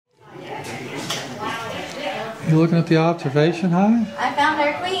You looking at the observation hive? I found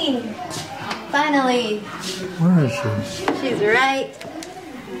our queen. Finally. Where is she? She's right.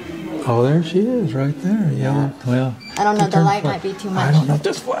 Oh, there she is, right there. Yellow. Well, I don't know, the light might be too much. I don't know if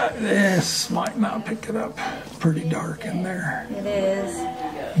this might not pick it up. It's pretty dark in there. It is.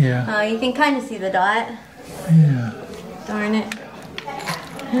 Yeah. Oh, you can kind of see the dot. Yeah. Darn it.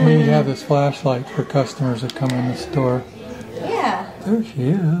 We have this flashlight for customers that come in the store. Yeah. There she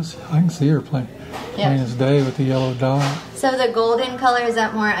is. I can see her plain as day with the yellow dot. So the golden color, is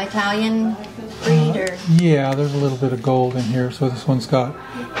that more Italian breed or? Yeah, there's a little bit of gold in here, so this one's got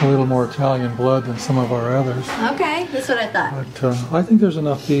a little more Italian blood than some of our others. Okay, that's what I thought. But I think there's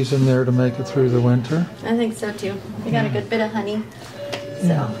enough bees in there to make it through the winter. I think so too. We got a good bit of honey.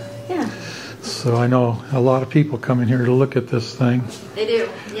 So, yeah. So I know a lot of people come in here to look at this thing. They do,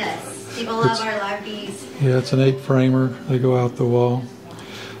 yes. People love our live bees. Yeah, it's an 8-framer. They go out the wall.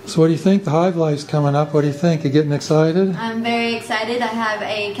 So what do you think? The Hive Life's coming up. What do you think? You getting excited? I'm very excited. I have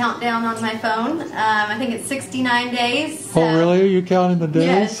a countdown on my phone. I think it's 69 days. So. Oh, really? Are you counting the days?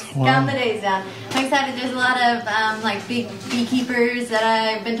 Yes, wow. counting the days down. I'm excited. There's a lot of like big beekeepers that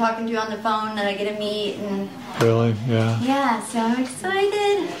I've been talking to on the phone that I get to meet. And really? Yeah. Yeah, so I'm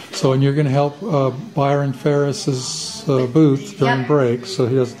excited. So, and you're going to help Byron Ferris's booth during breaks. So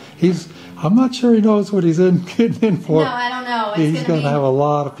I'm not sure he knows what he's getting in for. No, I don't know. He's going to have a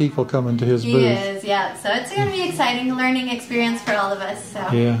lot of people coming to his booth. He is, yeah. So it's going to be exciting, learning experience for all of us. So.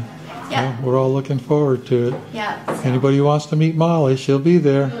 Yeah. Yeah. Well, we're all looking forward to it. Yeah. So. Anybody who wants to meet Molly, she'll be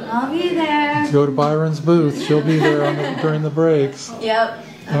there. I'll be there. Go to Byron's booth. She'll be there during the breaks. Yep.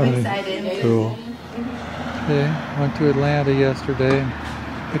 I'm excited. Cool. Okay. Went to Atlanta yesterday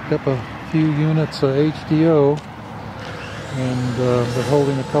and picked up a few units of HDO. And they're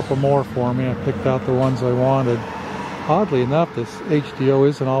holding a couple more for me. I picked out the ones I wanted. Oddly enough, this HDO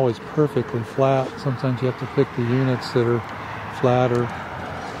isn't always perfectly flat. Sometimes you have to pick the units that are flatter.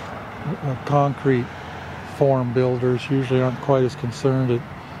 Concrete form builders usually aren't quite as concerned at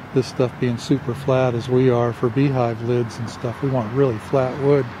this stuff being super flat as we are for beehive lids and stuff. We want really flat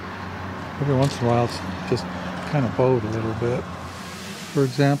wood. Every once in a while it's just kind of bowed a little bit. For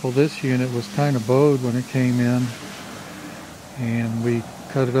example, this unit was kind of bowed when it came in, and we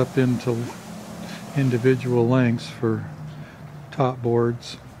cut it up into individual lengths for top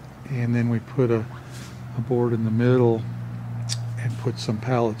boards, and then we put a board in the middle and put some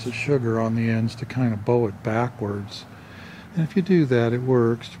pallets of sugar on the ends to kind of bow it backwards. And if you do that, it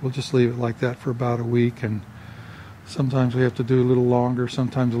works. We'll just leave it like that for about a week, and sometimes we have to do a little longer,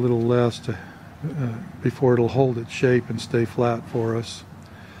 sometimes a little less to before it'll hold its shape and stay flat for us.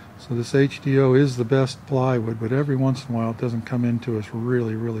 So this HDO is the best plywood, but every once in a while it doesn't come into us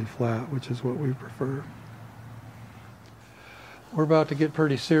really, really flat, which is what we prefer. We're about to get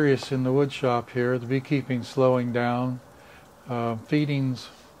pretty serious in the wood shop here. The beekeeping's slowing down. Feedings,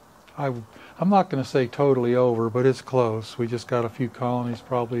 I'm not going to say totally over, but it's close. We just got a few colonies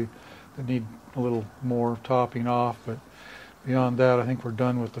probably that need a little more topping off, but beyond that I think we're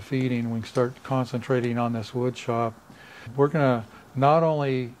done with the feeding. We can start concentrating on this wood shop. We're going to not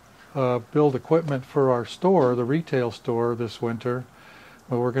only build equipment for our store, the retail store, this winter,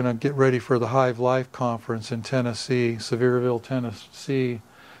 but we're going to get ready for the Hive Life Conference in Tennessee. Sevierville, Tennessee.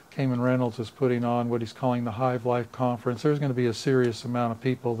 Cayman Reynolds is putting on what he's calling the Hive Life Conference. There's going to be a serious amount of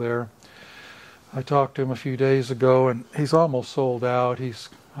people there. I talked to him a few days ago, and he's almost sold out.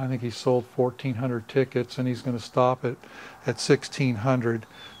 I think he's sold 1,400 tickets, and he's going to stop it at 1,600.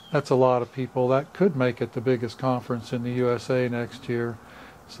 That's a lot of people. That could make it the biggest conference in the USA next year.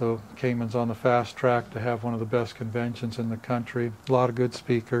 So Cayman's on the fast track to have one of the best conventions in the country. A lot of good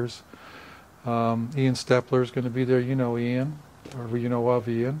speakers. Ian Stepler is going to be there. You know Ian, or you know of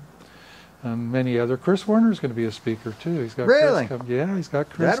Ian, and many other. Chris Werner's going to be a speaker too. He's got really? Chris yeah, he's got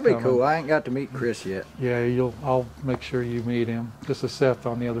Chris. That'll be cool. I ain't got to meet Chris yet. Yeah, I'll make sure you meet him. This is Seth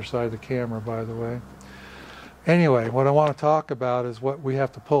on the other side of the camera, by the way. Anyway, what I want to talk about is what we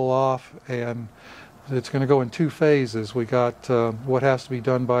have to pull off, and it's going to go in two phases. We got what has to be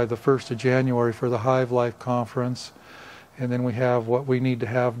done by the 1st of January for the Hive Life Conference, and then we have what we need to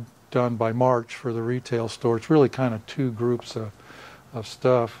have done by March for the retail store. It's really kind of two groups of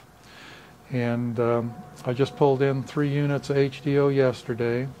stuff. And I just pulled in 3 units of HDO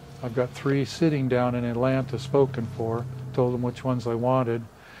yesterday. I've got 3 sitting down in Atlanta spoken for. Told them which ones I wanted.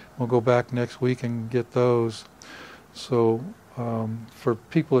 We'll go back next week and get those. So for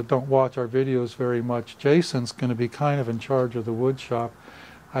people that don't watch our videos very much, Jason's going to be kind of in charge of the wood shop.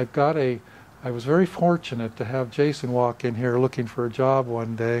 I was very fortunate to have Jason walk in here looking for a job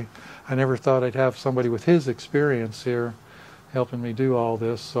one day. I never thought I'd have somebody with his experience here helping me do all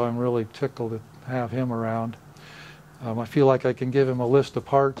this, so I'm really tickled to have him around. I feel like I can give him a list of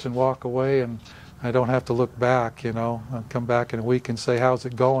parts and walk away, and I don't have to look back, you know. I'll come back in a week and say, how's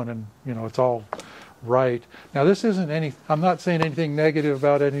it going? And, you know, it's all right. Now, this isn't I'm not saying anything negative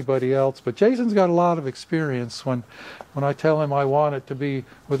about anybody else, but Jason's got a lot of experience. When I tell him I want it to be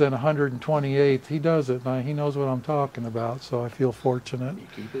within 128th, he does it, and he knows what I'm talking about, so I feel fortunate. You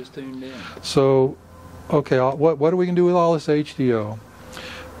keep us tuned in. So, okay, what are we going to do with all this HDO?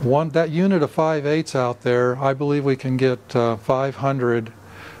 That unit of 5/8 out there, I believe we can get 500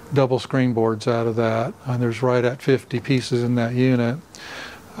 double screen boards out of that, and there's right at 50 pieces in that unit.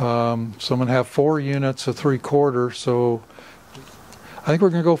 So I'm going to have 4 units of 3/4, so I think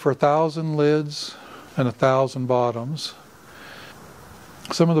we're going to go for 1,000 lids and 1,000 bottoms.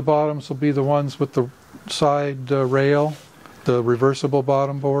 Some of the bottoms will be the ones with the side rail, the reversible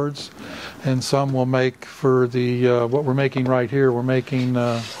bottom boards, and some we'll make for the what we're making right here. We're making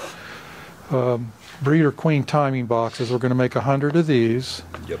breeder queen timing boxes. We're going to make 100 of these.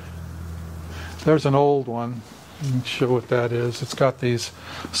 Yep. There's an old one. Let me show what that is. It's got these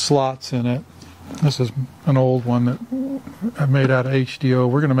slots in it. This is an old one that I made out of HDO.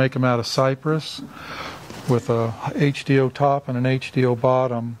 We're going to make them out of cypress with a HDO top and an HDO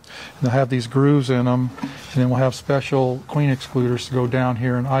bottom. And they'll have these grooves in them, and then we'll have special queen excluders to go down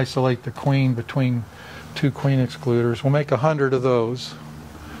here and isolate the queen between 2 queen excluders. We'll make 100 of those.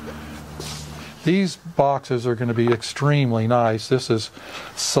 These boxes are going to be extremely nice. This is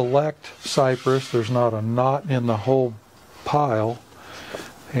select cypress. There's not a knot in the whole pile.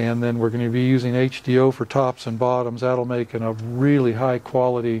 And then we're going to be using HDO for tops and bottoms. That'll make a really high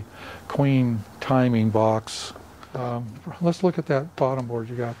quality queen timing box. Let's look at that bottom board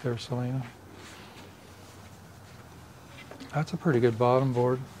you got there, Selena. That's a pretty good bottom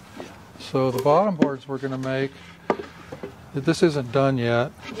board. So the bottom boards we're going to make, this isn't done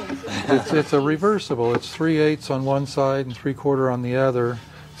yet. It's a reversible. It's 3/8 on one side and 3/4 on the other.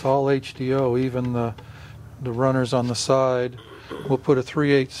 It's all HDO, even the runners on the side. We'll put a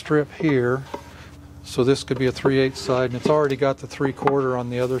 3/8 strip here, so this could be a 3/8 side, and it's already got the 3/4 on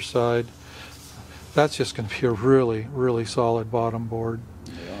the other side. That's just going to be a really, really solid bottom board.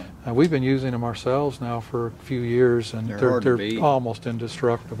 Yeah. We've been using them ourselves now for a few years, and they're almost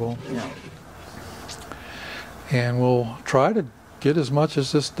indestructible. Yeah. And we'll try to get as much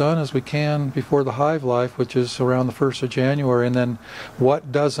as this done as we can before the Hive Life, which is around the 1st of January, and then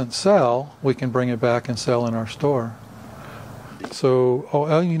what doesn't sell, we can bring it back and sell in our store.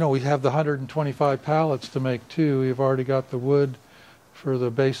 So, you know, we have the 125 pallets to make too. We've already got the wood for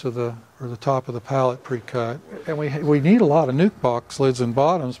the base of the top of the pallet pre-cut, and we need a lot of nuke box lids and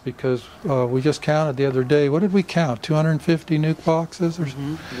bottoms because we just counted the other day. What did we count? 250 nuke boxes, or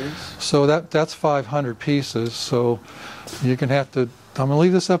yes. So that's 500 pieces. So you're gonna have to. I'm gonna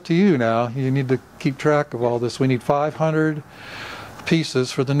leave this up to you now. You need to keep track of all this. We need 500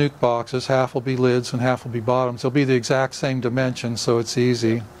 pieces for the nuke boxes. Half will be lids and half will be bottoms. They'll be the exact same dimension, so it's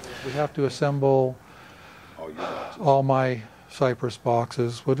easy. We have to assemble all my cypress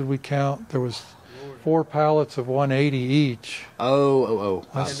boxes. What did we count? There was 4 pallets of 180 each. Oh.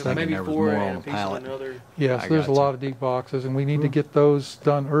 And maybe 4 and a piece of another. Yeah, so there's a lot of deep boxes, and we need to get those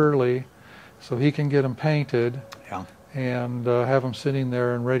done early so he can get them painted and have them sitting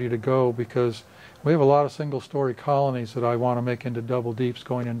there and ready to go, because we have a lot of single-story colonies that I want to make into double deeps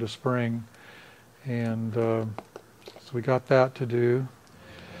going into spring. And so we got that to do.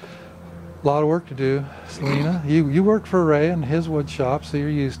 A lot of work to do. Selena, you worked for Ray in his wood shop, so you're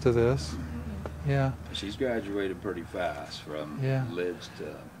used to this. Yeah. She's graduated pretty fast from lids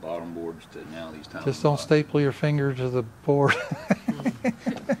to bottom boards to now these times. Just don't staple your finger to the board.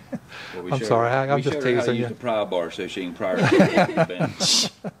 Well, I'm sorry, I'm just teasing you. How to use the pry bar so she can pry her to the bench.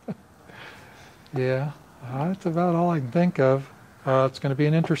 Yeah, that's about all I can think of. It's going to be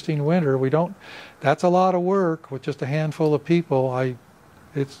an interesting winter. That's a lot of work with just a handful of people.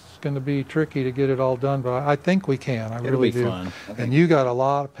 It's going to be tricky to get it all done, but I think we can. It'll really do. Fun. And you got a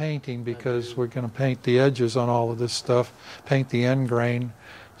lot of painting, because we're going to paint the edges on all of this stuff, paint the end grain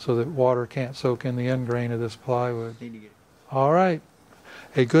so that water can't soak in the end grain of this plywood. All right.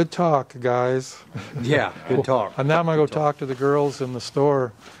 Hey, good talk, guys. Yeah, good talk. And now I'm going to go talk to the girls in the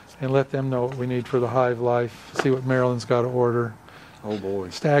store and let them know what we need for the Hive Life, see what Marilyn's got to order. Oh boy.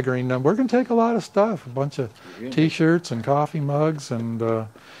 Staggering number. We're going to take a lot of stuff, a bunch of T-shirts and coffee mugs, and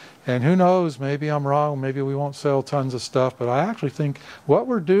who knows, maybe I'm wrong, maybe we won't sell tons of stuff, but I actually think what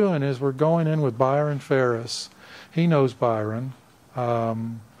we're doing is we're going in with Byron Ferris. He knows Byron. I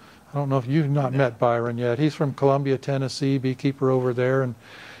don't know if you've not met Byron yet. He's from Columbia, Tennessee, beekeeper over there, and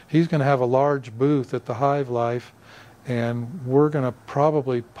he's going to have a large booth at the Hive Life, and we're going to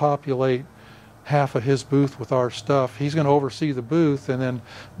probably populate half of his booth with our stuff. He's going to oversee the booth, and then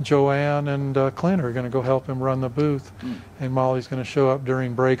Joanne and Clint are going to go help him run the booth. And Molly's going to show up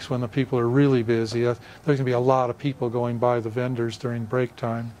during breaks when the people are really busy. There's going to be a lot of people going by the vendors during break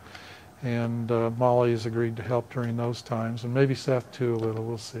time. And Molly has agreed to help during those times, and maybe Seth too a little,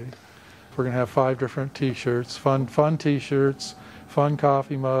 we'll see. We're going to have 5 different t-shirts, fun t-shirts, fun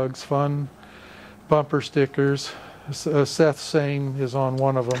coffee mugs, fun bumper stickers. Seth's saying is on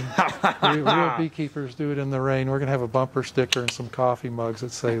one of them. Real beekeepers do it in the rain. We're going to have a bumper sticker and some coffee mugs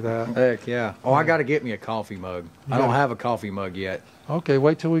that say that. Heck yeah. Oh, I got to get me a coffee mug. Yeah. I don't have a coffee mug yet. Okay,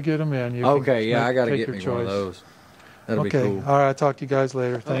 wait till we get them in. You okay, yeah, I got to get me choice. One of those. That'll be cool. All right, I'll talk to you guys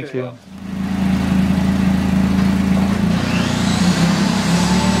later. Thank you. Well.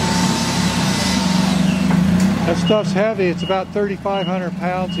 That stuff's heavy. It's about 3,500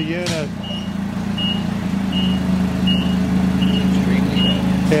 pounds a unit.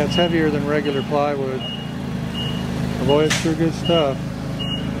 Yeah, it's heavier than regular plywood. Oh boy, it's sure good stuff.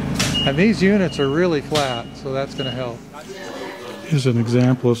 And these units are really flat, so that's going to help. Here's an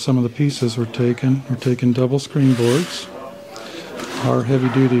example of some of the pieces we're taking. We're taking double screen boards, our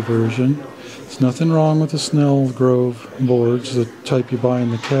heavy-duty version. There's nothing wrong with the Snell Grove boards, the type you buy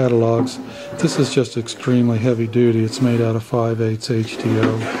in the catalogs. This is just extremely heavy-duty. It's made out of 5/8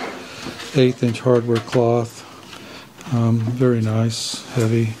 HDO, 1/8-inch hardware cloth. Very nice,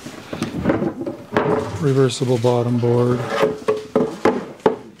 heavy, reversible bottom board.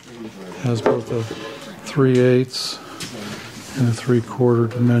 Has both a 3/8 and a 3/4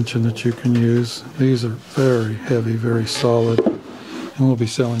 dimension that you can use. These are very heavy, very solid. And we'll be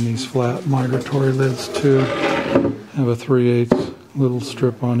selling these flat migratory lids too. Have a 3/8 little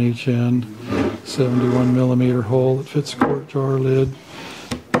strip on each end. 71 millimeter hole that fits a quart jar lid.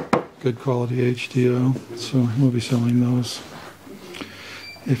 Good quality HDO, so we'll be selling those.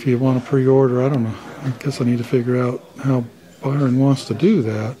 If you want to pre-order, I don't know, I guess I need to figure out how Byron wants to do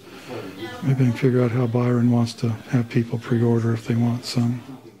that. Maybe I can figure out how Byron wants to have people pre-order if they want some.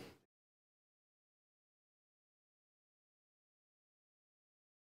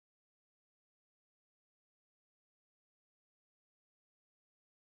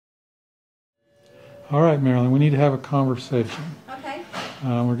 All right, Marilyn, we need to have a conversation. Okay.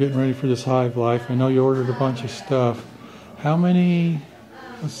 We're getting ready for this Hive Life. I know you ordered a bunch of stuff. How many,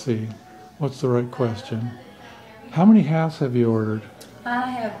 let's see, what's the right question? How many hats have you ordered? I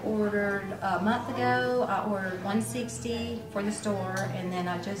have ordered a month ago. I ordered 160 for the store, and then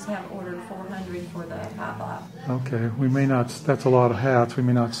I just have ordered 400 for the Hive Life. Okay, we may not, that's a lot of hats. We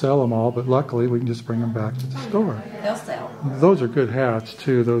may not sell them all, but luckily we can just bring them back to the store. They'll sell. Those are good hats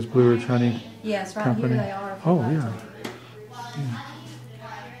too, those Blue Ridge Honey Yes, right Company. here they are. Oh, yeah.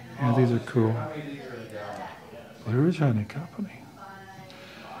 Yeah, these are cool. Blue Ridge Honey Company.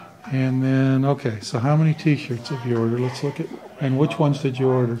 And then, okay, so how many t-shirts have you ordered? Let's look at, and which ones did you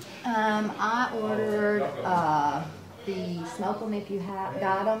order? I ordered the Smoke 'em If You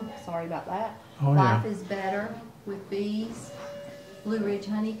Got 'em. Sorry about that. Oh, yeah. Life is Better with Bees. Blue Ridge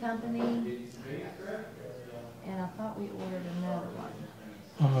Honey Company. And I thought we ordered another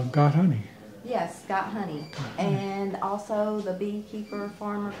one. Got Honey. Yes, Got Honey. And also the Beekeeper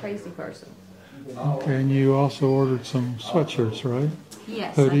Farmer Crazy Person. Okay, and you also ordered some sweatshirts, right?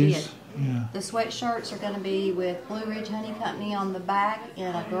 Yes, Hoodies. I did. Yeah. The sweatshirts are going to be with Blue Ridge Honey Company on the back in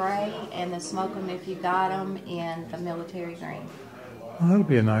a gray, and the Smoke 'em If You Got 'em in the military green. Well, that'll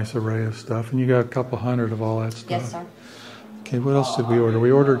be a nice array of stuff, and you got a couple hundred of all that stuff. Yes, sir. Okay, what else did we order? We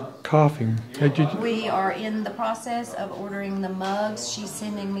ordered coffee. We are in the process of ordering the mugs. She's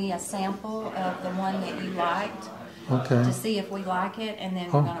sending me a sample of the one that you liked. Okay. To see if we like it, and then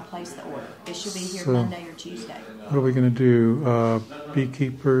we're going to place the order. It should be here So, Monday or Tuesday. What are we going to do?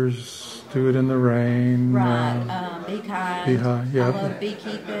 Beekeepers do it in the rain. Right. Be kind. Beehive, yeah. I love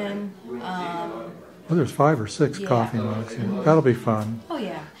beekeeping. Well, there's 5 or 6 coffee mugs here. That'll be fun. Oh,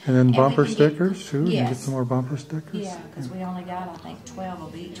 yeah. And then And bumper we can get- stickers, too? You Yes. get some more bumper stickers? Yeah, because we only got, I think, 12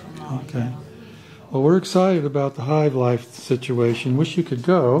 of each one. Okay. Well, we're excited about the Hive Life situation. Wish you could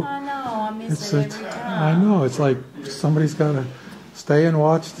go. I know. I miss it every time. I know. It's like somebody's got to stay and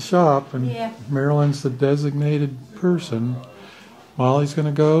watch the shop, and Yeah. Marilyn's the designated person. Molly's going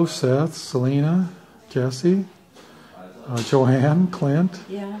to go, Seth, Selena, Jesse, Joanne, Clint.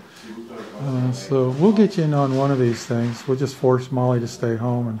 Yeah. So we'll get you in on one of these things. We'll just force Molly to stay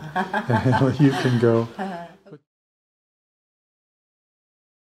home, and you can go.